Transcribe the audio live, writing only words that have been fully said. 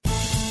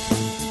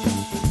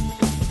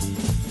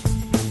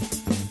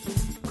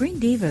Green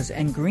Divas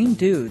and Green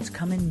Dudes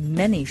come in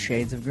many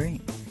shades of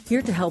green.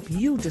 Here to help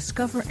you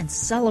discover and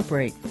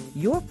celebrate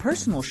your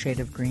personal shade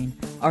of green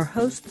are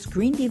hosts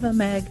Green Diva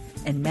Meg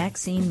and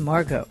Maxine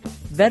Margot,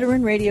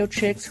 veteran radio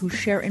chicks who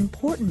share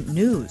important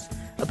news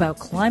about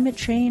climate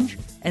change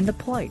and the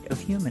plight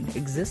of human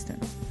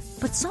existence,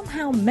 but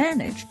somehow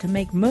manage to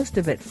make most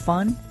of it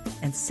fun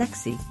and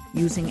sexy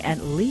using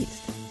at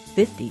least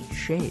 50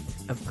 shades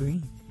of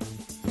green.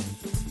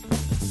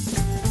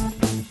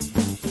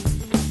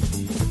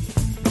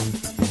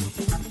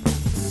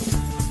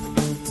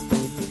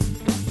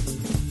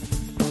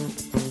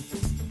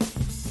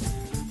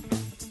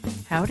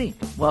 Howdy.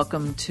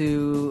 Welcome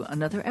to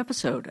another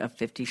episode of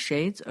 50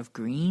 Shades of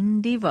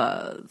Green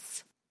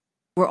Divas.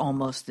 We're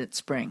almost at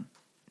spring.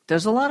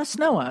 There's a lot of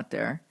snow out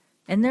there,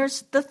 and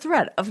there's the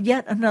threat of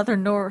yet another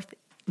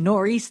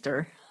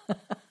nor'easter.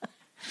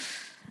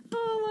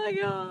 Oh my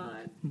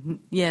God.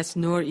 Yes,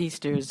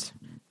 nor'easters.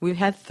 We've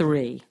had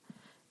 3.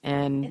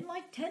 And in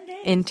like 10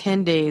 days? In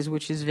 10 days,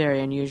 which is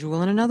very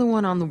unusual, and another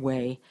one on the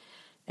way.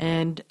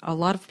 And a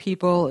lot of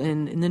people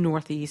in the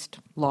Northeast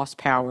lost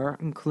power,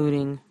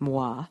 including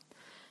moi.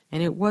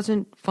 And it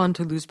wasn't fun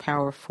to lose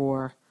power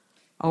for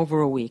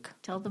over a week.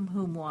 Tell them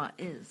who moi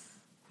is.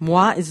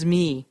 Moi is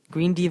me,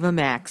 Green Diva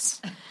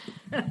Max.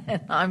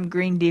 And I'm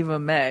Green Diva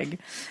Meg.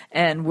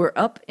 And we're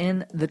up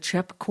in the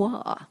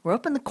Chepquois. We're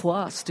up in the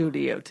Qua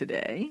studio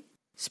today.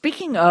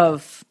 Speaking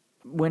of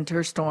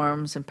winter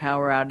storms and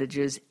power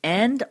outages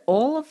and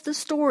all of the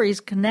stories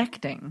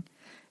connecting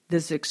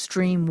this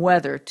extreme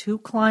weather to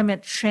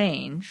climate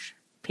change,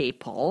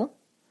 people,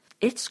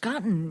 it's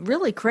gotten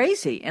really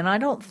crazy. And I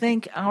don't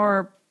think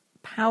our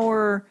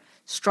power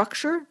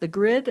structure, the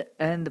grid,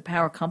 and the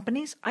power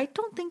companies, I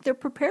don't think they're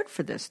prepared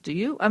for this. Do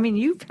you? I mean,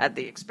 you've had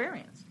the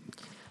experience.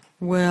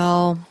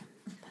 Well,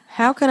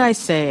 how can I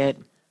say it?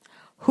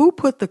 Who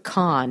put the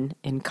con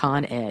in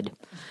Con Ed?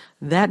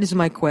 That is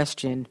my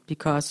question,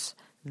 because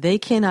they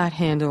cannot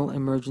handle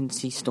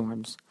emergency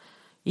storms.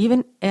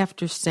 Even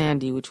after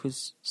Sandy, which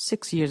was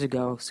 6 years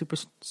ago,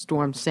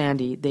 Superstorm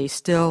Sandy, they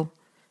still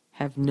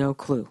have no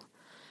clue.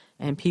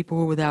 And people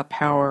were without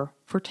power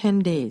for 10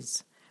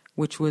 days.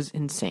 Which was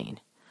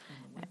insane.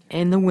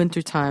 In the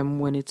wintertime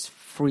when it's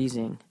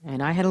freezing.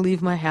 And I had to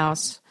leave my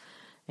house.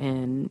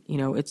 And, you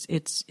know,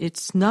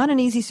 it's not an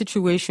easy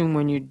situation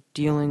when you're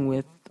dealing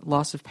with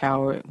loss of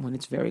power when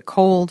it's very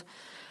cold.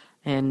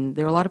 And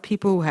there are a lot of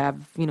people who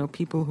have, you know,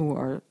 people who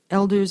are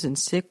elders and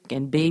sick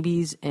and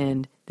babies.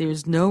 And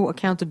there's no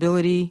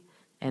accountability.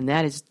 And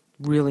that is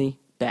really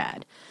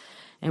bad.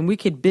 And we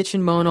could bitch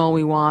and moan all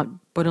we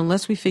want. But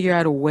unless we figure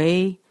out a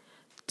way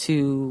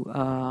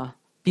to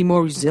be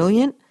more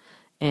resilient,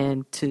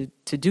 and to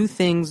do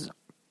things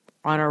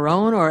on our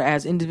own or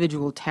as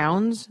individual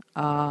towns,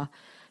 the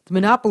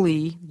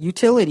monopoly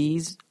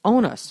utilities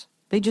own us.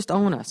 They just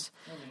own us.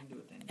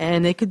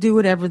 And they could do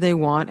whatever they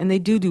want, and they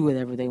do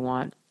whatever they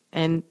want.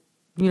 And,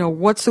 you know,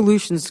 what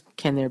solutions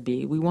can there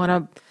be? We want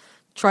to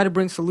try to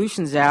bring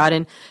solutions out,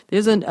 and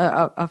there's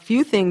a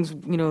few things,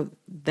 you know,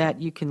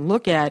 that you can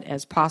look at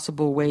as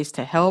possible ways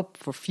to help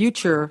for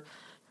future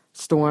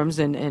storms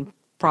and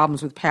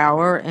problems with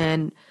power.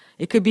 And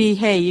it could be,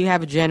 hey, you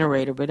have a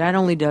generator, but that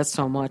only does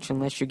so much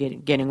unless you're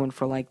getting one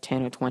for like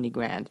 10 or 20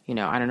 grand. You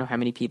know, I don't know how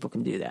many people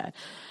can do that.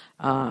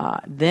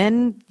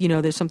 Then, you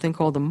know, there's something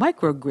called the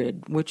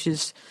microgrid, which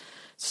is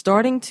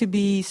starting to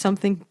be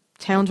something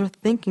towns are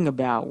thinking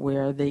about,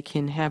 where they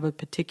can have a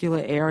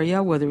particular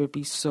area, whether it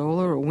be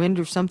solar or wind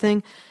or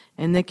something,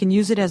 and they can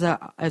use it as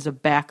a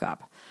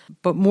backup.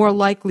 But more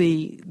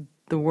likely,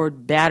 the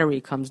word battery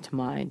comes to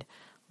mind.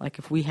 Like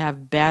if we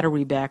have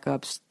battery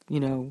backups, you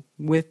know,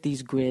 with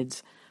these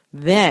grids,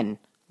 then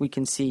we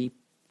can see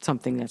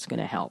something that's going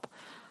to help.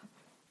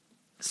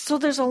 So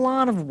there's a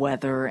lot of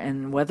weather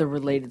and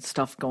weather-related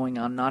stuff going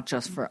on, not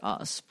just for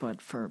us,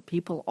 but for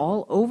people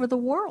all over the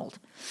world.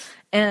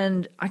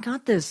 And I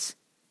got this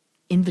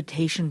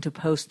invitation to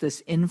post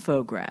this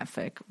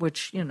infographic,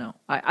 which, you know,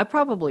 I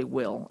probably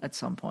will at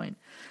some point.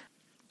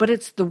 But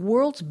it's the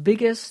world's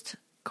biggest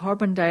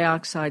carbon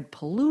dioxide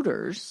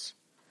polluters.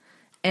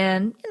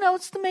 And, you know,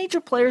 it's the major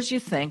players you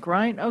think,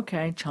 right?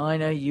 Okay,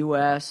 China,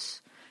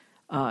 U.S.,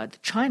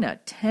 China,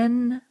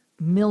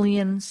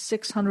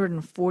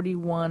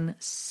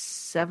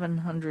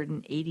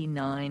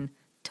 10,641,789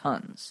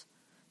 tons.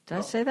 Did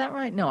I say that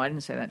right? No, I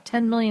didn't say that.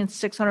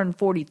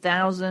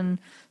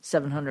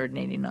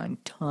 10,640,789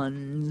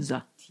 tons.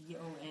 Tonnes.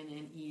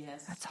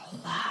 That's a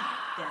lot.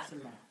 That's a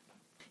lot.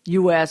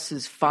 U.S.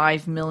 is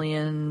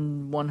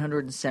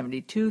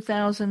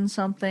 5,172,000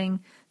 something.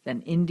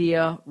 Then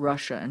India,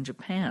 Russia, and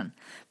Japan.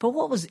 But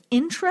what was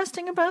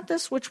interesting about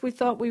this, which we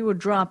thought we would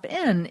drop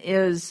in,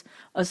 is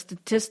a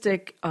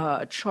statistic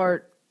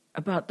chart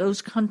about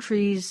those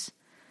countries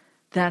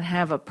that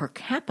have a per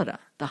capita,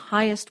 the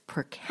highest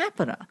per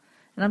capita.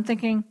 And I'm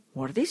thinking,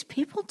 what are these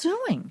people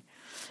doing?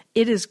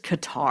 It is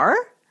Qatar,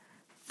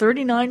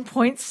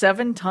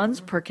 39.7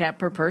 tons per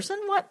person.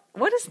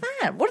 What is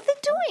that? What are they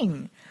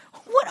doing?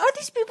 What are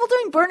these people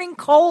doing? Burning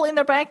coal in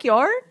their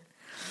backyard?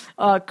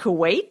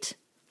 Kuwait,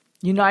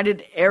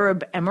 United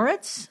Arab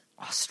Emirates,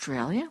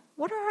 Australia.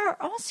 What are our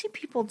Aussie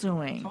people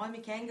doing? Calling me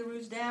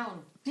kangaroos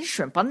down.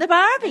 Shrimp on the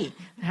Barbie.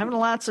 Having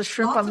lots of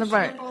shrimp on the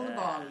Barbie. Shrimp on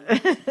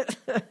the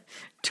Barbie.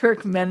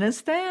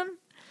 Turkmenistan.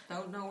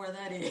 Don't know where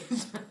that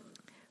is.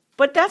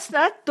 But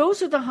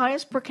those are the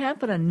highest per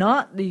capita,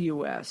 not the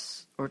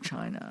U.S. or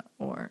China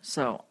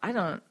so. I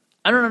don't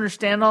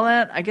understand all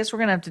that. I guess we're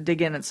gonna have to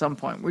dig in at some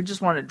point. We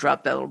just want to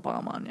drop that little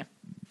bomb on you.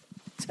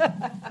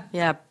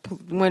 Yeah,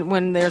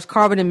 when there's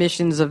carbon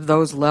emissions of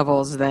those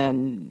levels,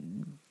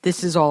 then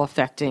this is all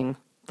affecting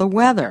the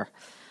weather.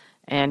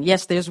 And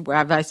yes,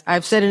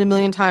 I've said it a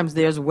million times.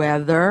 There's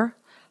weather,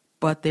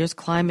 but there's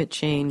climate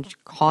change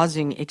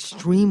causing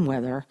extreme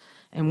weather,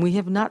 and we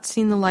have not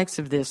seen the likes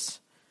of this.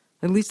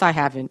 At least I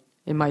haven't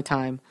in my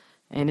time.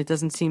 And it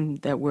doesn't seem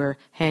that we're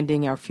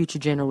handing our future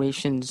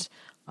generations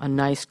a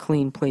nice,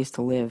 clean place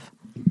to live.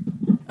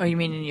 Oh, you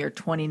mean in your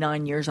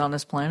 29 years on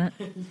this planet?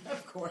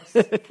 Of course.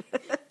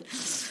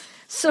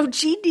 So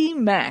GD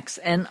Max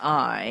and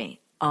I,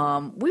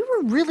 we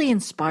were really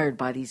inspired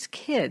by these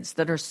kids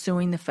that are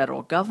suing the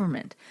federal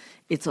government.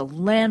 It's a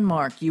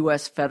landmark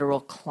U.S.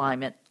 federal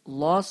climate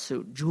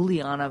lawsuit,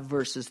 Juliana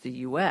versus the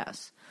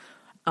U.S.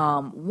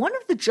 One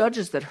of the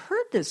judges that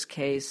heard this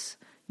case,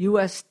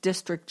 U.S.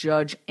 District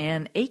Judge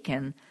Ann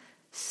Aiken,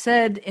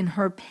 said in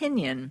her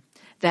opinion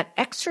that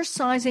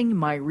exercising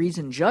my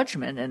reasoned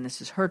judgment, and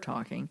this is her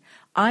talking,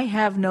 I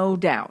have no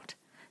doubt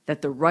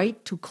that the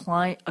right to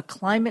a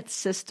climate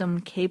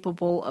system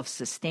capable of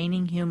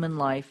sustaining human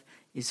life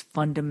is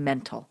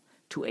fundamental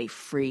to a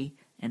free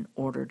and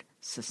ordered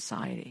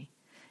society.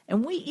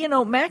 And we,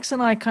 Max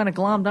and I kind of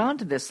glommed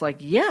onto this, like,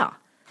 yeah,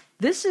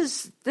 this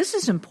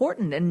is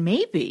important, and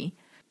maybe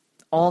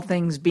all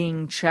things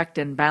being checked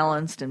and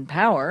balanced in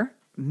power,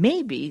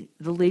 maybe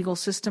the legal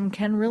system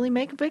can really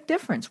make a big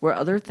difference where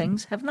other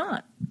things have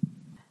not.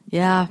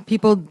 Yeah,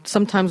 people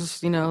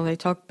sometimes, they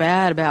talk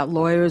bad about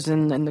lawyers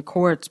and the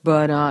courts,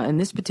 but in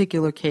this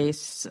particular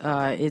case,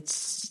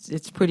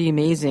 it's pretty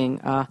amazing.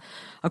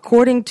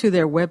 According to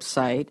their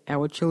website,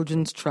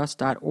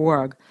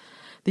 ourchildrenstrust.org,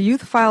 the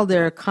youth filed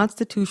their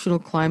constitutional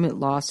climate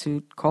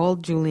lawsuit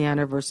called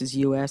Juliana versus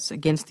U.S.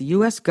 against the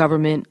U.S.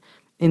 government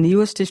in the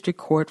U.S. District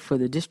Court for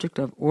the District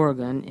of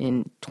Oregon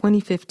in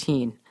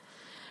 2015.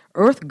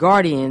 Earth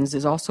Guardians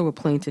is also a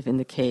plaintiff in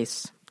the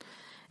case.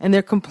 And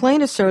their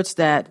complaint asserts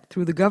that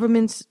through the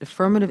government's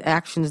affirmative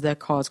actions that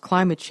cause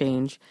climate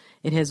change,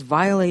 it has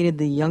violated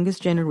the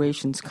youngest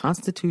generation's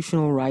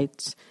constitutional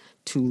rights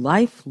to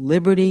life,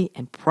 liberty,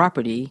 and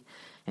property,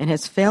 and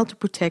has failed to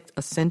protect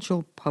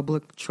essential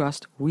public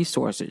trust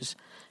resources.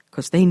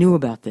 Because they knew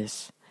about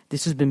this.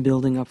 This has been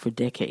building up for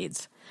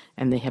decades,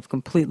 and they have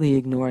completely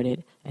ignored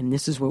it, and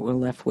this is what we're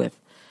left with.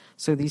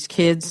 So these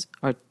kids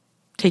are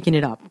taking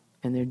it up,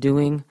 and they're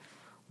doing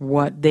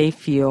what they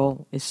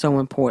feel is so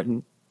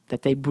important,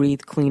 that they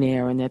breathe clean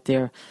air, and that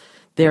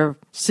their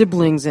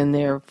siblings and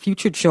their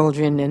future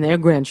children and their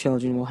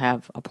grandchildren will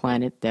have a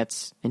planet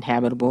that's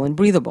inhabitable and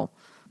breathable.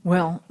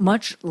 Well,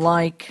 much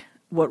like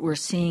what we're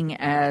seeing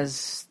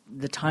as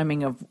the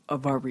timing of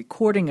our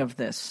recording of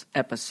this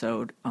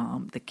episode,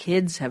 the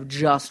kids have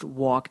just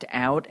walked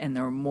out, and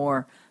there are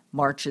more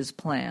marches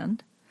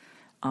planned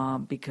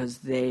because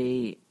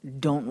they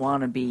don't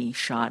want to be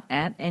shot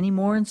at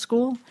anymore in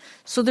school.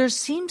 So there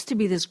seems to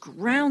be this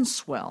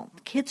groundswell.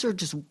 Kids are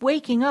just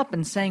waking up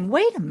and saying,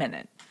 wait a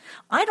minute,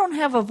 I don't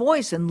have a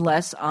voice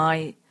unless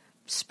I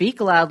speak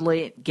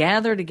loudly,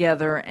 gather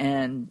together,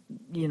 and,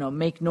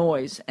 make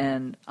noise.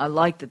 And I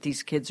like that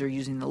these kids are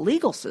using the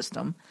legal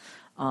system,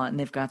 and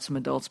they've got some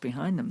adults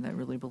behind them that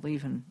really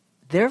believe in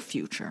their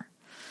future.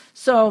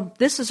 So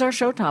this is our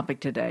show topic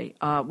today.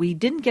 We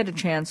didn't get a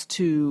chance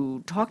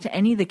to talk to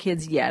any of the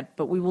kids yet,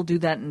 but we will do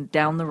that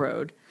down the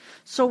road.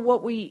 So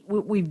what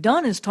we've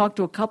done is talk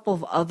to a couple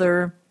of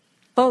other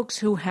folks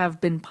who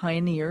have been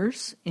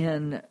pioneers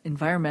in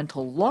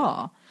environmental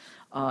law,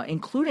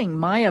 including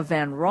Maya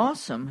Van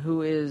Rossum,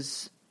 who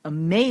is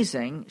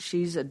amazing.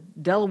 She's a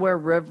Delaware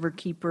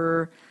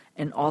riverkeeper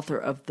and author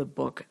of the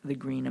book The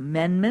Green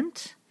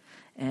Amendment,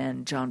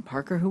 and John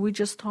Parker, who we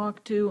just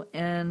talked to,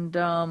 and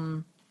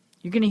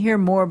you're going to hear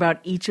more about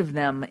each of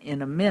them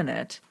in a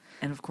minute.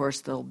 And, of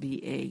course, there'll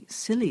be a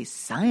silly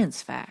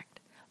science fact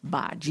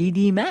by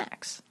GD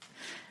Max.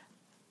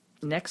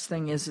 Next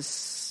thing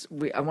is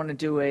I want to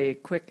do a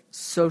quick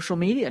social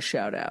media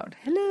shout-out.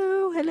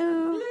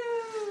 Hello.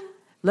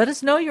 Let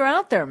us know you're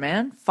out there,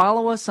 man.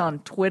 Follow us on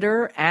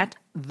Twitter at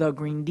The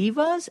Green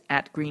Divas,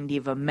 at Green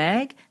Diva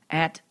Mag,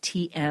 at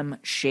TM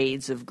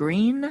Shades of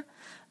Green.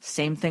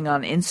 Same thing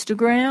on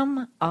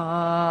Instagram.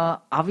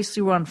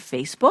 Obviously, we're on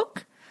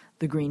Facebook.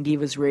 The Green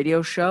Divas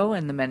radio show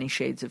and the Many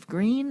Shades of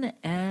Green,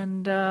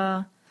 and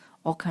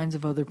all kinds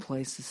of other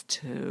places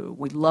too.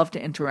 We'd love to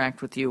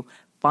interact with you.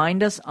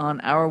 Find us on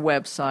our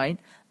website,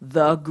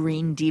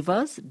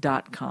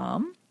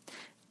 thegreendivas.com.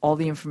 All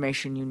the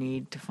information you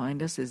need to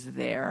find us is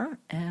there.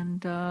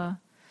 And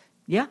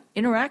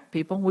interact,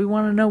 people. We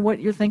want to know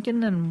what you're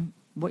thinking and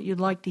what you'd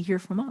like to hear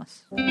from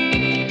us.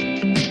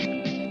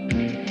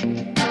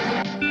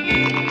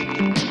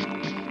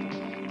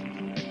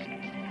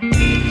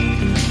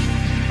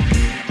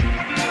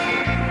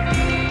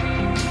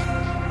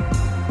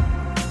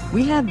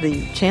 had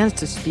the chance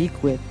to speak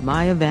with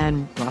Maya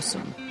Van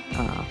Rossum,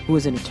 who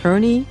is an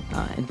attorney,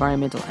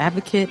 environmental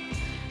advocate,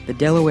 the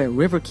Delaware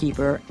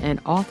Riverkeeper,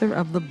 and author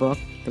of the book,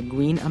 The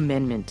Green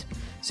Amendment,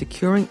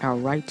 Securing Our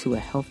Right to a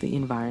Healthy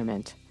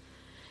Environment.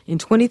 In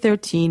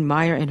 2013,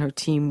 Maya and her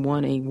team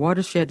won a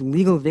watershed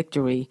legal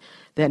victory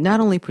that not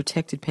only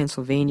protected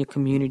Pennsylvania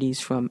communities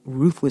from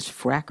ruthless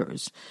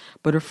frackers,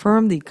 but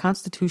affirmed the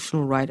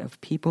constitutional right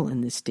of people in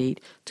the state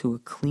to a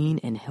clean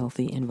and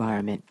healthy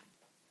environment.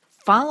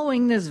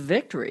 Following this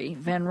victory,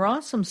 Van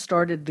Rossum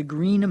started the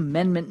Green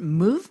Amendment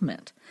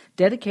movement,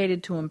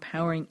 dedicated to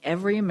empowering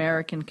every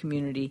American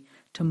community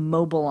to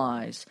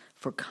mobilize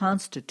for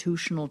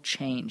constitutional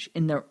change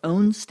in their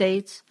own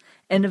states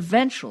and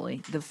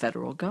eventually the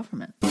federal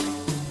government.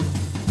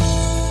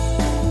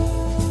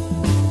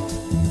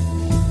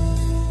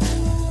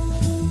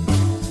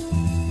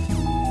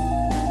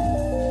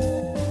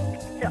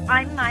 So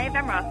I'm Maya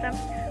Van Rossum.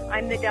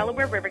 I'm the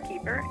Delaware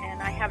Riverkeeper,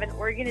 and I have an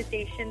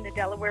organization, the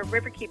Delaware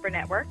Riverkeeper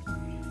Network,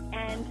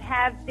 and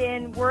have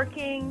been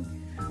working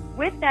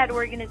with that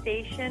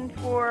organization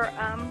for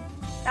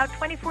about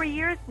 24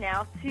 years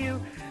now to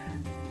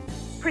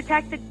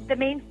protect the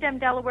main stem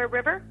Delaware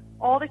River,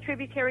 all the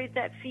tributaries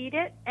that feed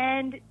it,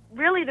 and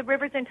really the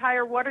river's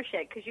entire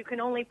watershed, because you can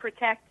only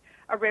protect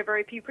a river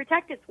if you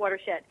protect its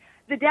watershed.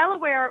 The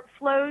Delaware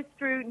flows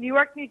through New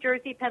York, New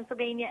Jersey,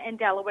 Pennsylvania, and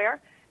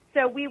Delaware.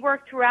 So we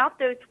work throughout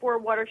those 4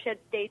 watershed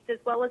states as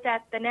well as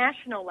at the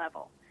national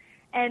level.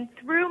 And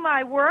through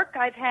my work,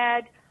 I've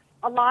had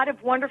a lot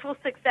of wonderful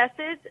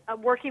successes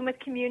working with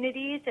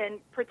communities and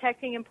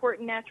protecting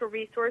important natural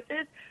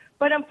resources.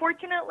 But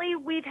unfortunately,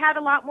 we've had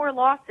a lot more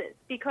losses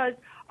because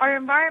our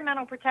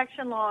environmental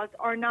protection laws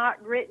are not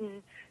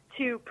written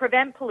to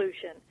prevent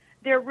pollution.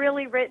 They're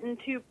really written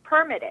to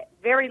permit it.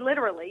 Very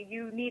literally,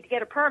 you need to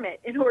get a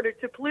permit in order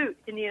to pollute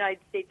in the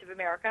United States of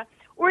America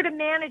or to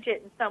manage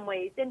it in some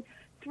ways. And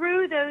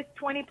through those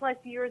 20-plus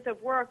years of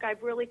work,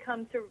 I've really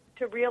come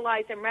to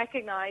realize and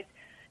recognize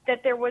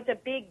that there was a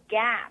big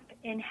gap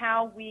in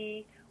how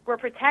we were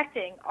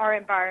protecting our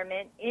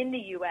environment in the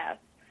U.S.,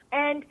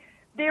 and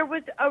there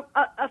was a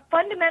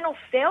fundamental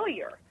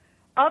failure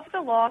of the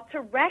law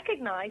to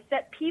recognize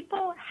that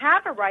people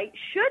have a right,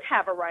 should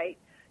have a right,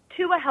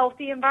 to a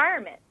healthy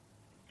environment.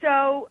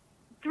 So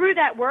through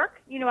that work,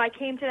 I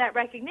came to that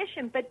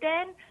recognition. But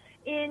then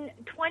in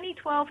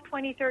 2012,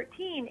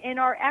 2013, in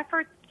our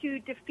efforts to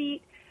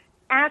defeat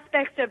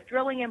aspects of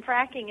drilling and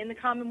fracking in the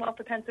Commonwealth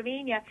of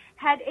Pennsylvania,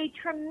 had a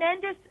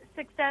tremendous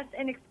success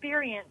and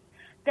experience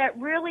that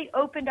really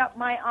opened up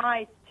my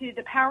eyes to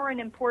the power and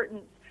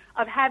importance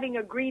of having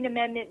a Green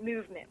Amendment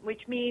movement,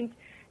 which means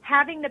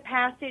having the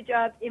passage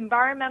of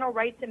environmental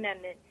rights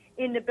amendment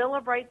in the Bill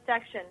of Rights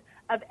section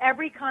of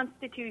every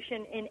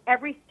constitution in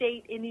every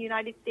state in the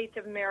United States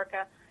of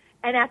America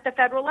and at the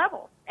federal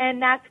level.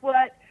 And that's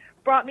what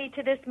brought me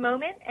to this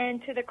moment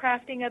and to the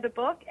crafting of the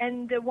book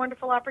and the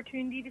wonderful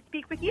opportunity to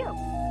speak with you.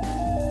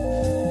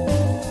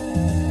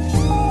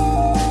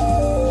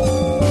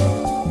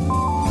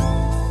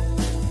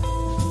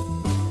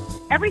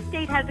 Every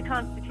state has a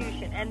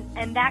constitution,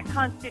 and that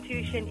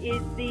constitution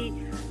is the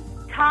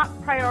top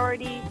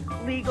priority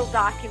legal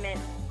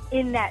document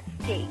in that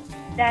state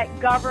that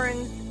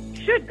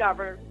should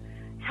govern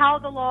how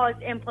the law is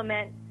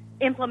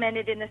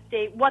implemented in the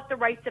state, what the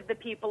rights of the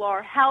people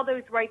are, how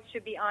those rights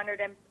should be honored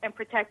and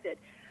protected.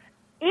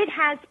 It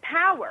has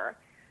power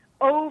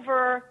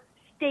over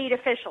state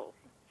officials,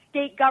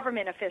 state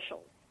government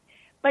officials,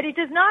 but it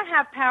does not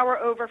have power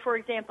over, for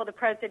example, the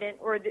president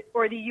or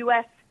the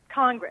U.S.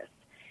 Congress.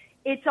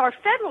 It's our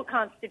federal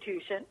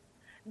constitution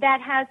that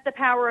has the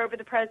power over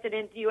the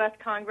president, the U.S.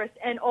 Congress,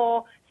 and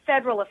all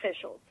federal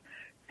officials.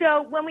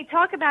 So when we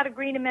talk about a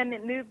Green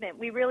Amendment movement,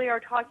 we really are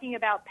talking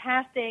about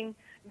passing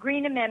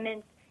Green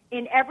Amendments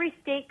in every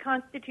state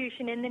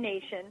constitution in the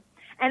nation.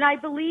 And I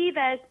believe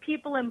as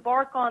people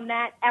embark on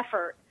that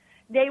effort,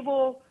 they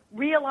will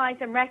realize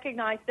and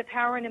recognize the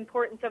power and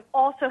importance of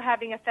also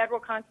having a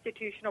federal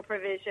constitutional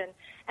provision.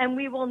 And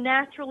we will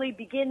naturally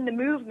begin the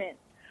movement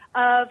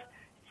of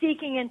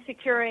seeking and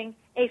securing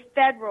a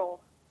federal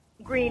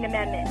Green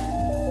Amendment.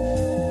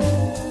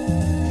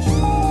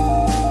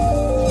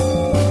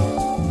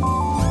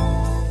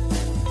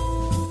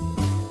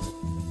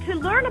 To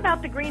learn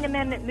about the Green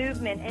Amendment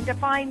movement and to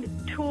find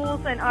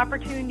tools and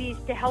opportunities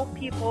to help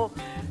people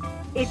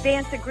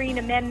advance a Green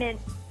Amendment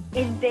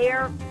in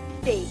their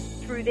state,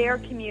 through their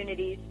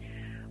communities,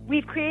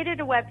 we've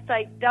created a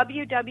website,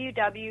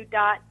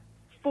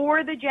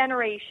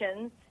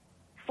 www.forthegenerations,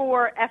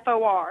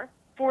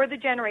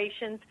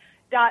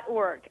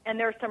 forthegenerations.org. And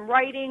there's some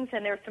writings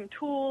and there's some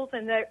tools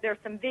and there's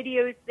some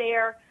videos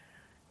there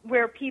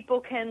where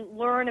people can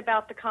learn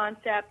about the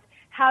concept,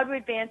 how to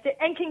advance it,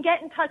 and can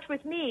get in touch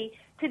with me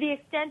to the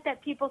extent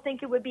that people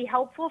think it would be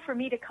helpful for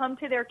me to come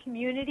to their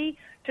community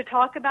to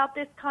talk about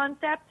this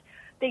concept.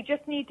 They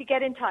just need to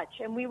get in touch,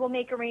 and we will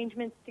make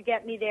arrangements to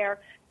get me there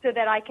so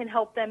that I can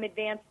help them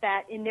advance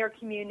that in their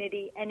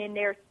community and in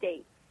their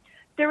state.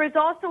 There is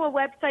also a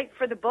website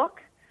for the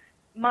book,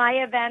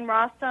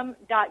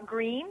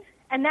 mayavanrossum.green,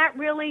 And that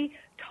really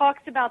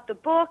talks about the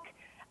book.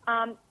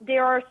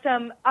 There are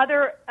some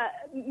other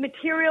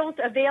materials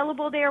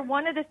available there.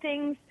 One of the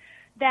things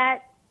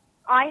that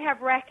I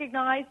have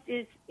recognized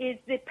is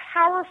the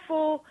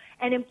powerful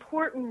and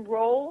important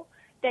role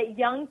that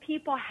young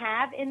people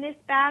have in this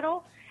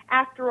battle.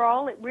 After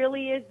all, it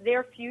really is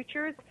their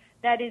futures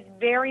that is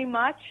very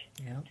much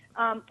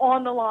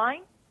on the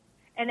line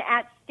and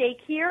at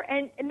stake here.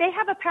 And they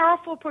have a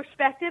powerful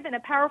perspective and a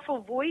powerful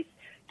voice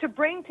to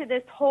bring to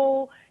this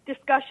whole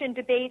discussion,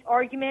 debate,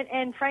 argument,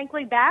 and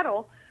frankly,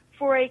 battle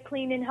for a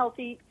clean and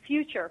healthy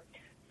future.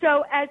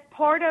 So as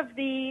part of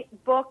the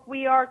book,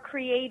 we are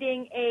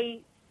creating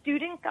a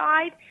student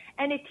guide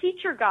and a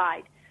teacher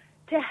guide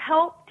to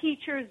help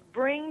teachers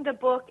bring the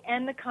book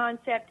and the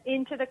concept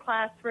into the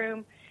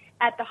classroom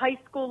at the high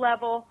school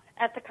level,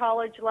 at the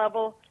college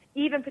level,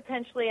 even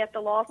potentially at the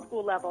law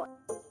school level.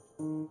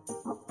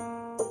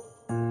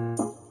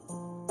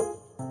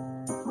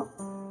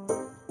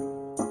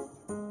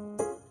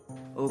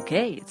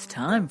 Okay, it's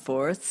time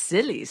for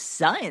Silly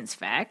Science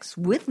Facts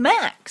with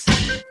Max.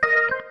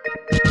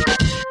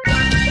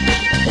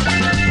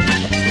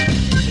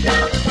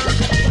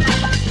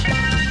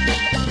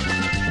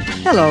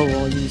 Hello,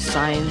 all you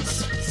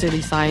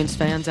silly science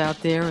fans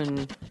out there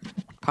in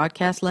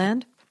podcast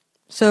land.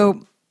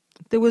 So,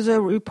 there was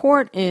a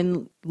report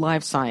in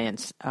Live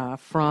Science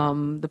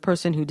from the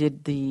person who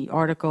did the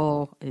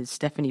article is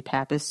Stephanie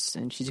Pappas,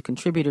 and she's a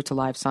contributor to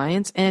Live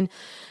Science, and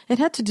it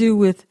had to do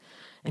with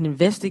an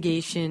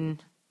investigation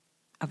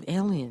of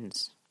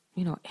aliens.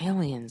 You know,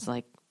 aliens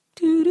like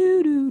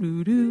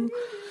do-do-do-do-do.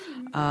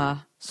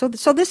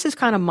 So this is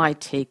kind of my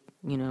take,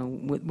 you know,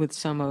 with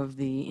some of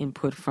the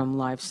input from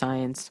Live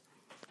Science.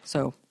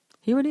 So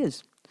here it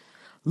is.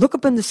 Look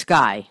up in the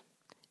sky.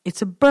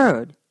 It's a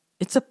bird.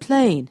 It's a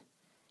plane.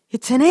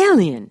 It's an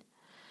alien.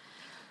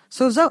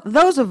 So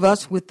those of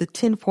us with the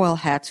tinfoil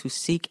hats who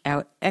seek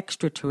out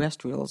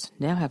extraterrestrials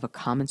now have a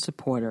common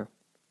supporter.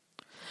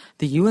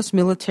 The U.S.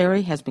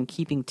 military has been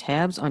keeping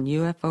tabs on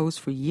UFOs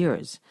for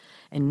years,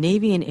 and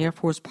Navy and Air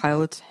Force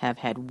pilots have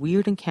had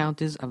weird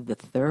encounters of the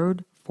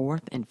third,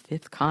 fourth, and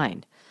fifth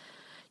kind.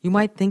 You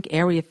might think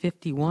Area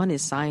 51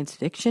 is science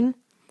fiction,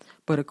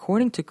 but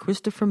according to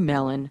Christopher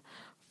Mellon,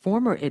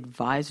 former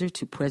advisor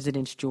to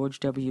Presidents George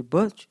W.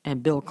 Bush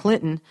and Bill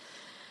Clinton,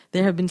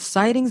 there have been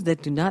sightings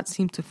that do not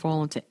seem to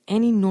fall into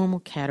any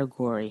normal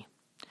category,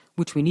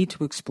 which we need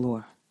to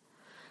explore.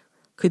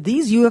 Could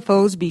these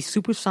UFOs be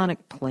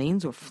supersonic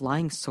planes or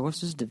flying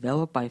saucers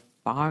developed by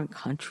foreign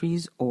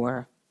countries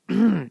or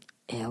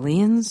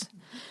aliens?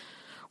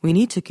 We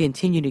need to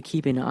continue to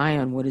keep an eye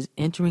on what is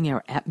entering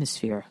our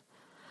atmosphere.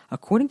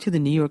 According to the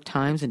New York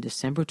Times in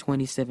December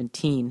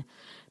 2017,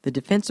 the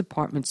Defense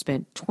Department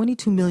spent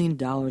 $22 million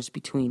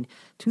between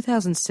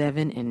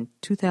 2007 and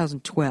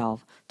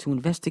 2012 to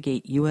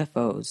investigate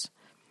UFOs,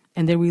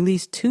 and they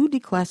released 2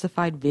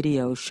 declassified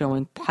videos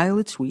showing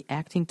pilots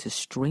reacting to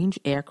strange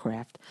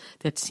aircraft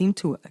that seemed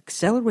to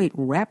accelerate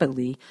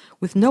rapidly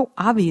with no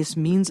obvious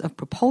means of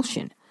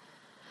propulsion.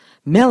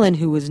 Mellon,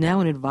 who is now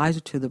an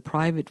advisor to the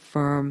private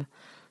firm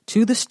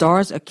To the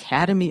Stars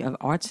Academy of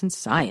Arts and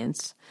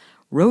Science,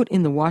 wrote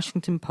in the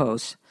Washington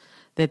Post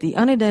that the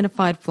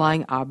unidentified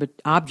flying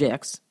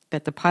objects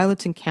that the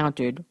pilots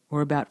encountered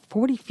were about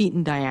 40 feet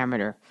in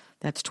diameter,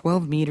 that's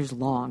 12 meters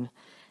long,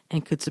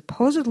 and could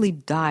supposedly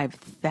dive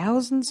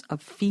thousands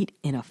of feet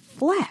in a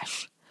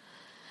flash.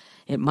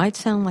 It might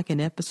sound like an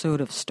episode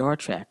of Star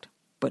Trek,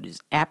 but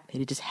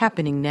it is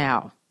happening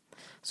now.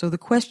 So the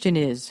question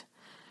is,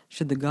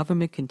 should the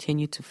government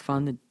continue to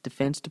fund the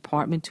Defense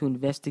Department to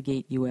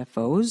investigate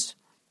UFOs?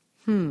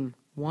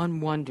 One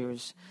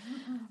wonders,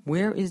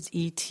 where is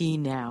E.T.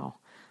 now?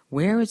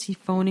 Where is he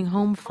phoning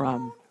home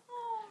from?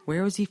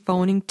 Where is he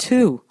phoning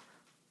to?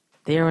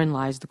 Therein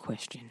lies the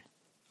question.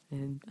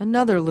 And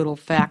another little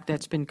fact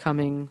that's been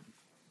coming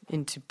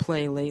into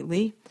play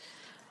lately,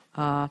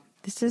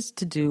 this is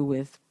to do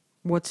with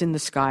what's in the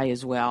sky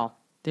as well.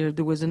 There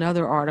was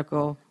another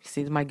article.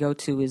 See, my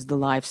go-to is the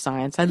Live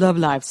Science. I love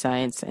Live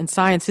Science, and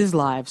science is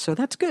live, so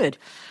that's good.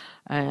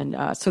 And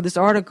so this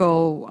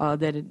article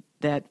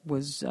that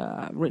was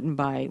written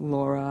by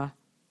Laura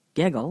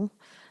Gegel.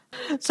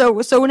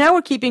 So now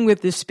we're keeping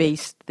with this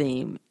space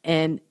theme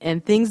and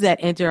things that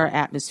enter our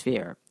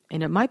atmosphere.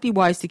 And it might be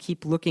wise to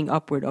keep looking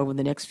upward over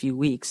the next few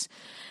weeks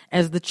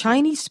as the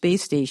Chinese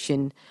space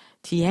station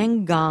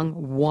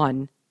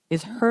Tiangong-1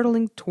 is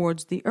hurtling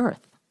towards the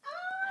Earth.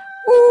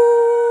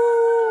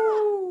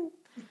 Ooh!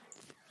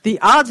 The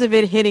odds of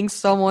it hitting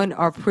someone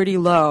are pretty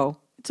low.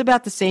 It's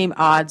about the same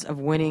odds of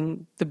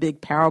winning the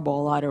big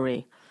Powerball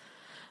lottery.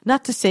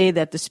 Not to say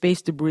that the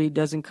space debris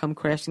doesn't come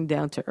crashing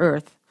down to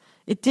Earth.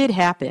 It did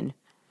happen.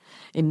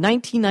 In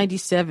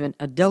 1997,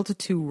 a Delta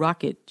II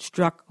rocket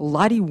struck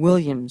Lottie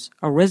Williams,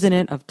 a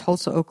resident of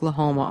Tulsa,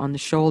 Oklahoma, on the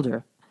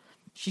shoulder.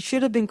 She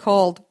should have been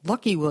called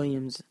Lucky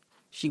Williams.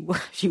 She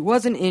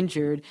wasn't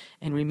injured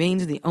and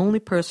remains the only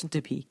person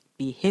to be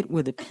hit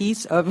with a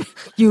piece of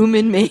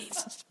human-made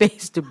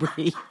space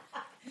debris.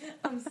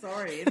 I'm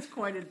sorry, it's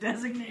quite a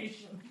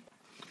designation.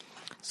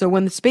 So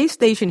when the space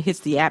station hits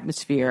the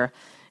atmosphere,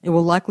 it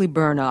will likely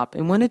burn up.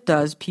 And when it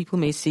does, people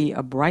may see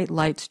a bright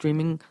light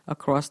streaming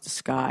across the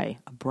sky.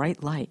 A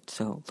bright light.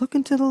 So look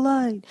into the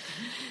light.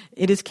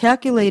 It is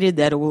calculated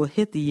that it will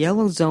hit the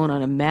yellow zone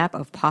on a map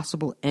of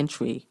possible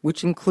entry,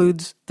 which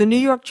includes the New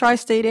York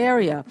tri-state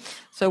area.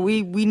 So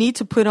we need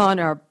to put on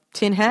our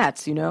tin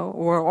hats,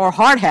 or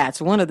hard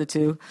hats, one of the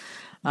two.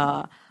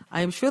 I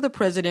am sure the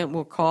president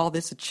will call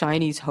this a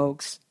Chinese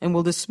hoax and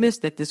will dismiss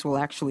that this will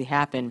actually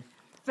happen.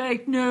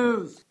 Fake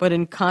news. But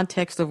in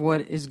context of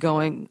what is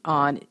going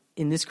on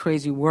in this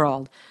crazy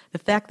world, the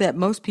fact that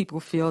most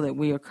people feel that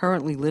we are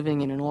currently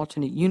living in an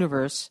alternate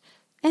universe,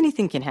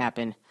 anything can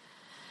happen.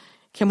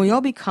 Can we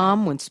all be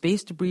calm when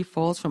space debris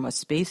falls from a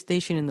space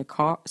station in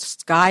the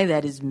sky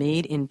that is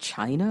made in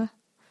China?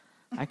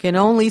 I can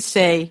only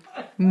say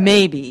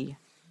maybe.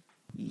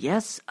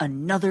 Yes,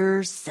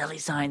 another silly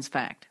science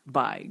fact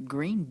by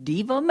Green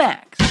Diva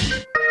Max.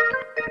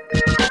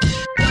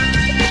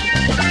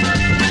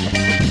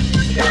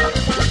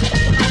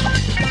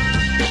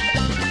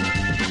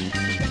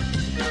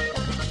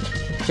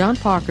 John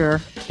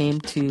Parker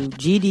came to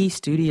GD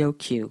Studio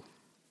Q.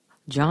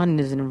 John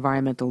is an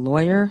environmental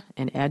lawyer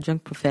and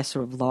adjunct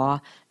professor of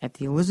law at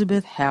the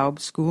Elizabeth Haub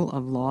School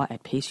of Law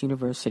at Pace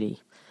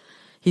University.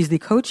 He's the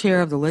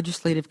co-chair of the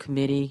Legislative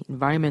Committee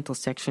Environmental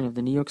Section of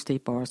the New York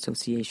State Bar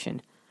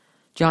Association.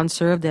 John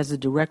served as the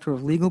director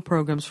of legal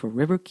programs for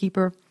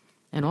Riverkeeper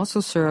and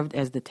also served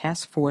as the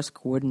task force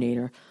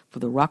coordinator for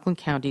the Rockland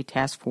County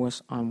Task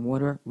Force on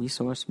Water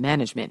Resource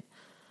Management.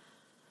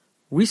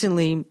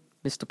 Recently,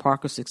 Mr.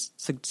 Parker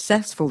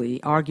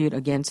successfully argued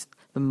against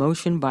the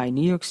motion by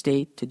New York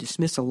State to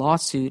dismiss a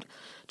lawsuit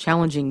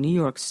challenging New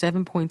York's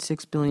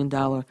 $7.6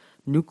 billion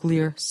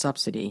nuclear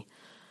subsidy.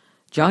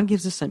 John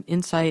gives us some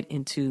insight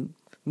into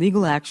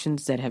legal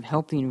actions that have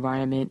helped the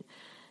environment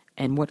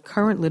and what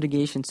current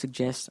litigation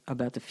suggests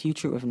about the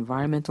future of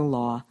environmental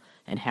law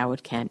and how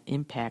it can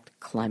impact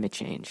climate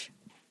change.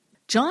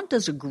 John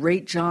does a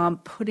great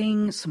job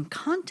putting some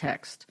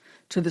context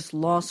to this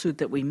lawsuit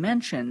that we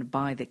mentioned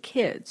by the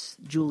kids,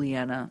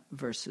 Juliana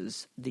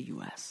versus the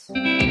U.S.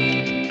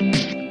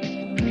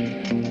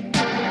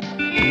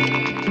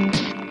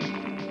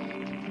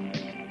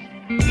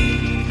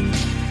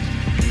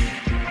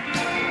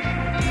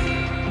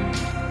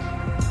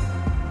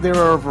 There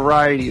are a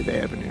variety of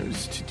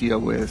avenues to deal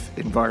with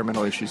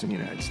environmental issues in the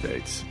United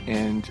States,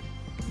 and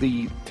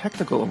the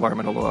technical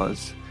environmental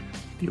laws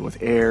deal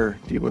with air,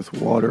 deal with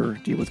water,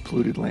 deal with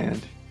polluted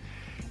land.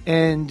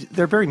 And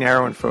they're very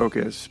narrow in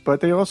focus, but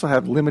they also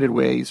have limited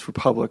ways for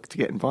public to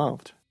get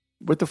involved.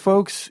 What the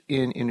folks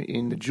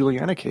in the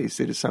Juliana case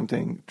did is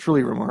something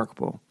truly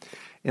remarkable,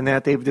 in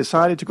that they've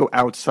decided to go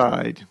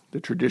outside the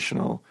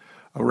traditional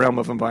realm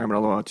of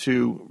environmental law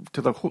to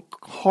the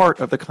heart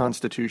of the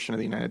Constitution of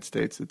the United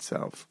States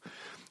itself,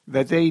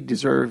 that they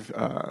deserve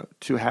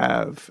to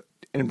have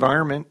an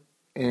environment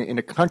in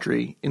a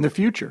country in the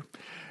future.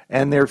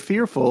 And they're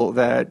fearful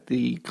that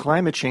the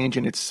climate change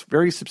and its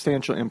very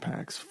substantial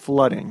impacts,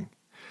 flooding,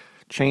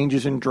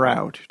 changes in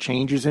drought,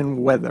 changes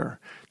in weather,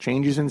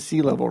 changes in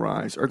sea level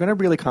rise, are going to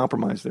really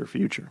compromise their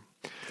future.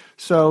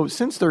 So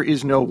since there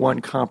is no one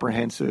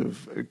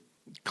comprehensive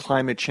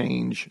climate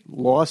change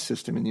law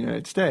system in the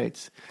United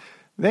States,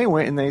 they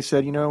went and they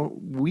said,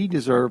 we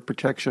deserve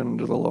protection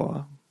under the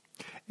law,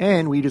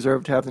 and we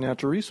deserve to have the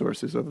natural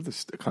resources of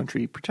this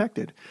country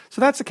protected. So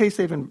that's the case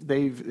they've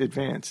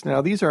advanced.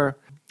 Now, these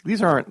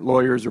aren't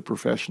lawyers or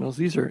professionals.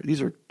 These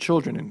are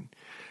children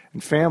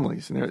and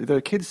families. And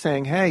they're kids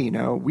saying, hey,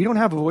 we don't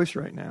have a voice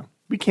right now.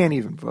 We can't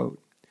even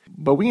vote.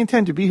 But we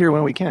intend to be here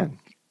when we can.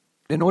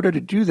 In order to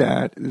do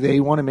that,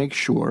 they want to make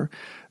sure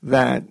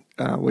that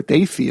what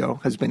they feel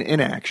has been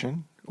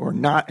inaction or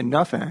not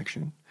enough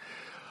action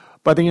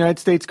by the United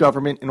States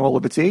government and all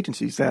of its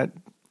agencies, that,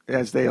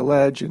 as they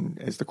allege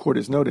and as the court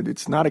has noted,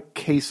 it's not a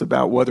case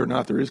about whether or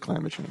not there is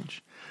climate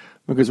change.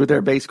 Because what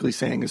they're basically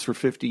saying is for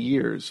 50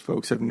 years,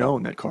 folks have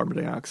known that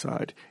carbon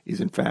dioxide is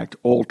in fact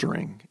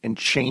altering and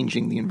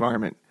changing the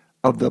environment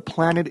of the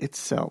planet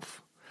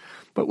itself.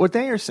 But what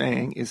they are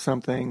saying is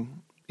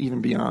something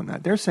even beyond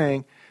that. They're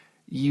saying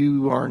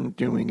you aren't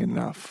doing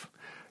enough.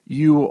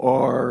 You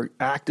are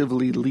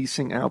actively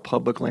leasing out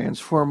public lands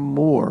for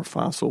more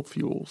fossil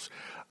fuels.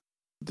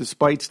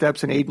 Despite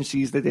steps and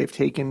agencies that they've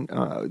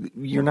taken,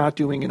 you're not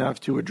doing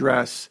enough to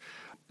address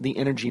the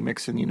energy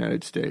mix in the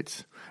United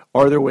States.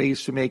 Are there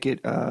ways to make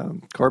it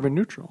carbon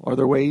neutral? Are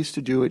there ways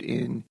to do it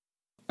in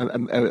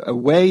a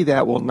way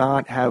that will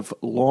not have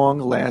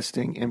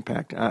long-lasting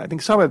impact? I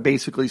think some have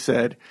basically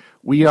said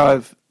we're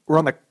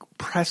on the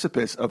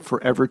precipice of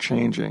forever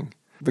changing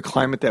the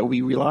climate that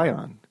we rely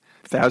on.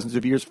 Thousands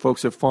of years,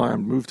 folks have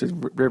farmed, moved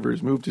to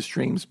rivers, moved to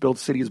streams, built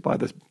cities by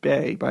the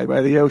bay, by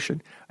the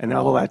ocean, and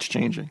now all that's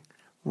changing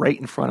right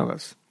in front of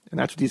us. And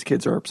that's what these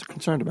kids are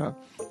concerned about.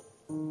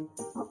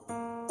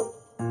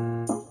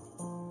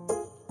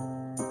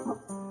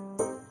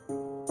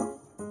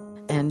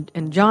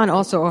 And John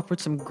also offered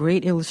some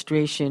great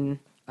illustration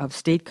of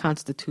state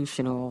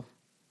constitutional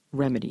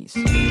remedies.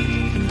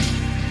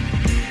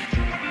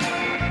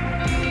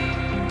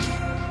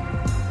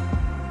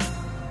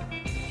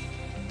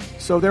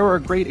 So there are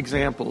great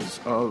examples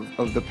of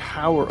the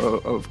power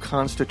of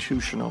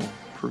constitutional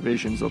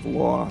provisions of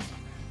law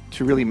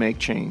to really make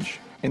change.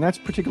 And that's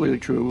particularly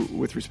true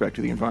with respect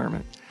to the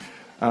environment.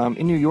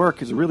 In New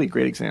York is a really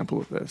great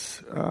example of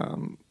this.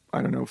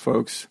 I don't know if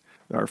folks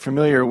are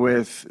familiar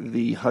with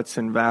the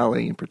Hudson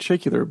Valley in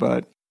particular,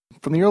 but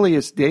from the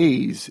earliest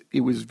days,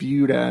 it was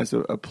viewed as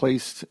a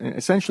place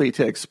essentially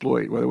to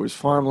exploit, whether it was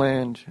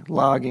farmland,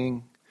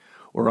 logging,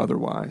 or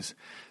otherwise.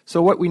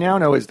 So what we now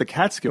know is the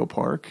Catskill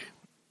Park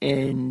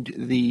and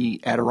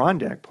the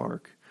Adirondack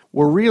Park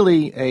were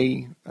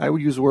really I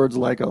would use words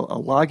like a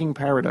logging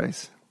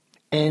paradise.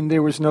 And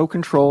there was no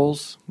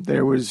controls,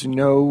 there was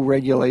no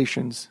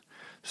regulations.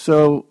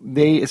 So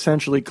they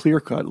essentially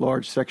clear-cut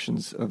large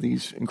sections of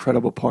these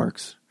incredible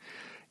parks.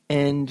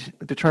 And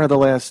at the turn of the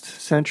last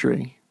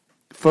century,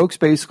 folks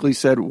basically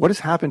said, what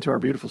has happened to our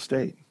beautiful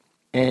state?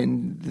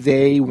 And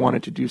they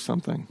wanted to do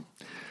something.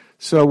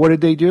 So what did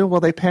they do? Well,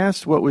 they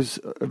passed what was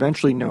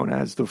eventually known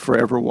as the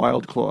Forever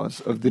Wild Clause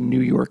of the New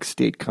York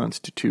State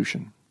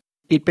Constitution.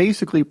 It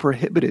basically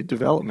prohibited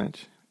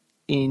development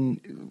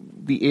in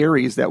the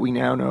areas that we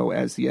now know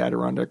as the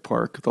Adirondack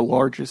Park, the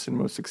largest and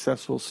most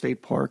successful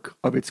state park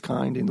of its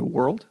kind in the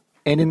world,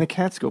 and in the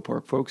Catskill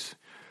Park. Folks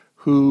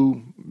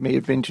who may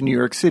have been to New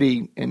York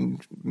City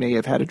and may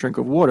have had a drink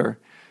of water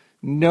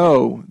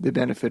know the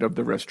benefit of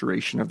the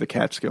restoration of the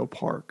Catskill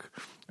Park.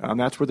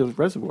 That's where those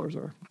reservoirs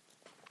are.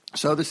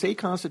 So the state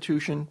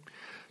constitution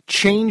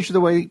changed the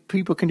way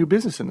people can do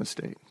business in the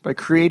state by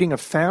creating a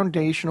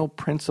foundational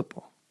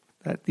principle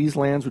that these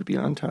lands would be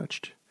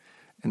untouched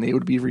and they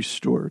would be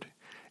restored.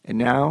 And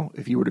now,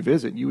 if you were to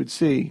visit, you would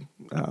see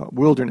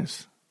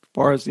wilderness as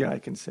far as the eye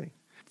can see.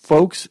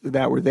 Folks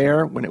that were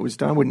there when it was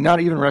done would not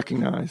even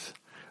recognize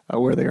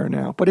where they are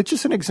now. But it's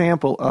just an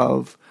example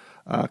of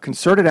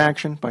concerted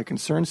action by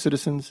concerned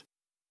citizens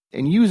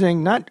and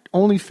using not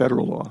only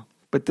federal law,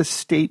 but the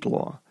state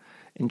law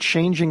and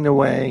changing the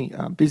way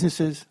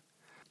businesses,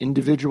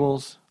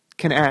 individuals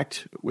can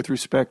act with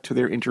respect to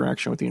their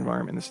interaction with the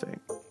environment in the state.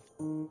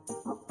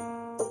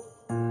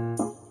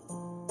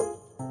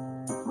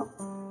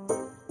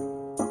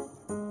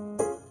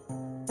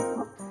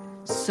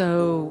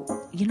 So,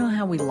 you know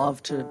how we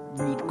love to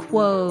read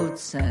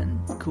quotes and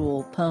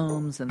cool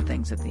poems and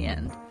things at the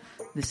end?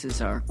 This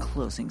is our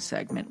closing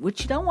segment,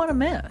 which you don't want to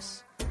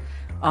miss.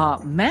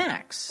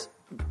 Max,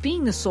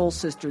 being the soul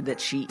sister that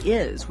she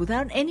is,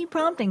 without any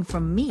prompting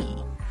from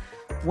me,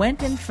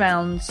 went and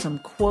found some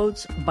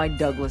quotes by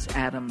Douglas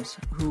Adams,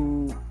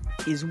 who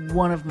is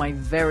one of my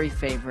very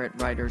favorite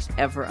writers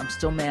ever. I'm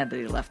still mad that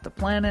he left the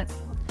planet.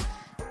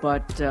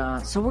 But,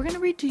 so we're going to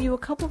read to you a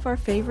couple of our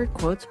favorite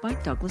quotes by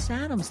Douglas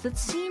Adams that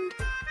seemed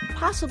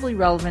possibly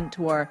relevant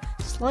to our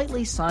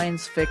slightly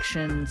science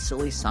fiction,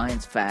 silly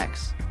science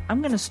facts.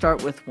 I'm going to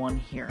start with one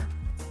here.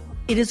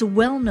 It is a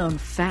well-known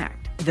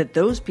fact that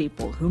those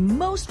people who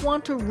most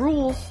want to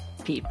rule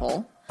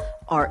people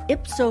are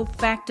ipso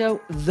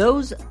facto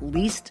those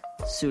least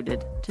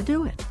suited to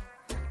do it.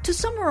 To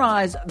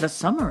summarize the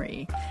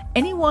summary,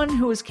 anyone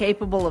who is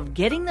capable of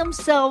getting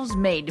themselves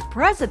made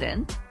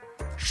president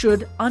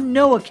should on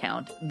no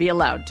account be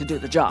allowed to do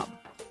the job.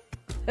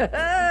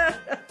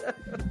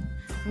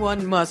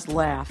 One must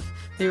laugh.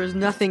 There is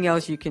nothing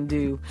else you can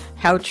do.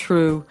 How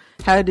true.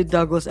 How did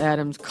Douglas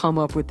Adams come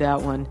up with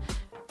that one?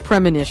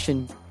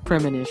 Premonition.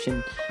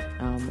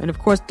 And of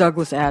course,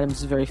 Douglas Adams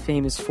is very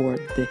famous for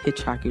The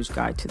Hitchhiker's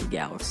Guide to the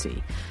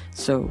Galaxy.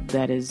 So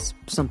that is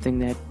something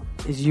that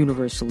is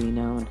universally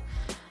known.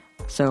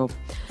 So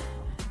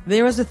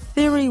there is a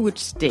theory which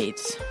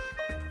states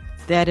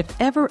that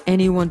if ever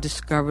anyone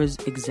discovers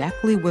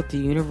exactly what the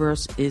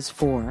universe is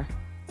for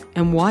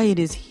and why it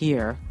is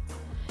here,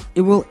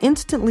 it will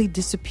instantly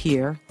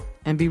disappear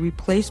and be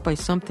replaced by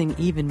something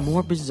even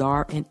more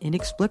bizarre and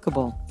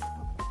inexplicable.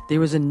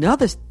 There is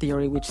another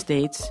theory which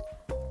states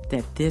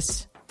that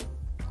this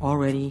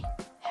already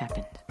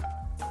happened.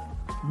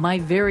 My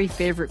very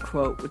favorite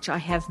quote, which I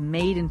have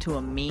made into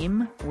a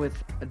meme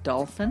with a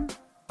dolphin.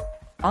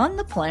 On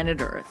the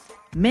planet Earth,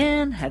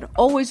 man had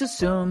always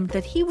assumed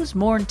that he was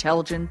more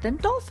intelligent than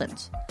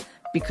dolphins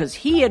because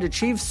he had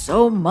achieved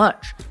so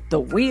much, the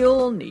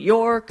wheel, New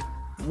York,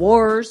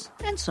 wars,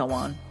 and so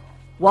on,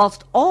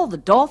 whilst all the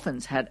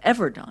dolphins had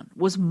ever done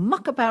was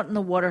muck about in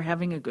the water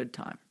having a good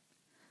time.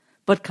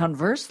 But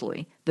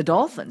conversely, the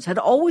dolphins had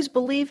always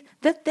believed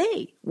that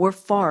they were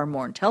far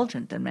more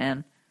intelligent than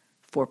man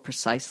for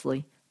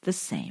precisely the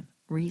same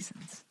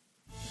reasons.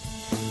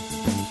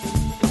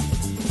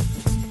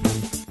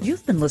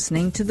 You've been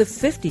listening to the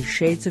 50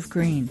 Shades of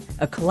Green,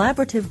 a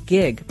collaborative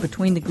gig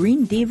between the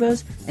Green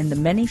Divas and the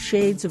Many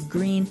Shades of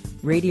Green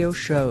radio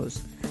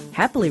shows,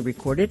 happily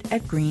recorded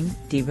at Green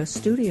Diva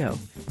Studio.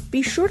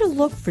 Be sure to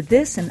look for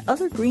this and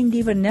other Green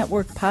Diva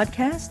Network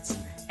podcasts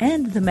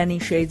and the Many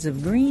Shades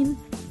of Green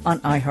on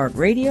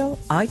iHeartRadio,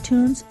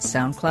 iTunes,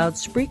 SoundCloud,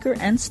 Spreaker,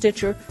 and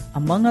Stitcher,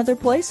 among other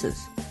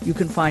places. You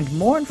can find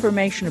more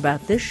information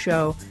about this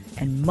show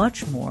and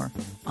much more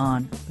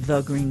on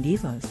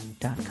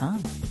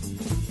thegreendivas.com.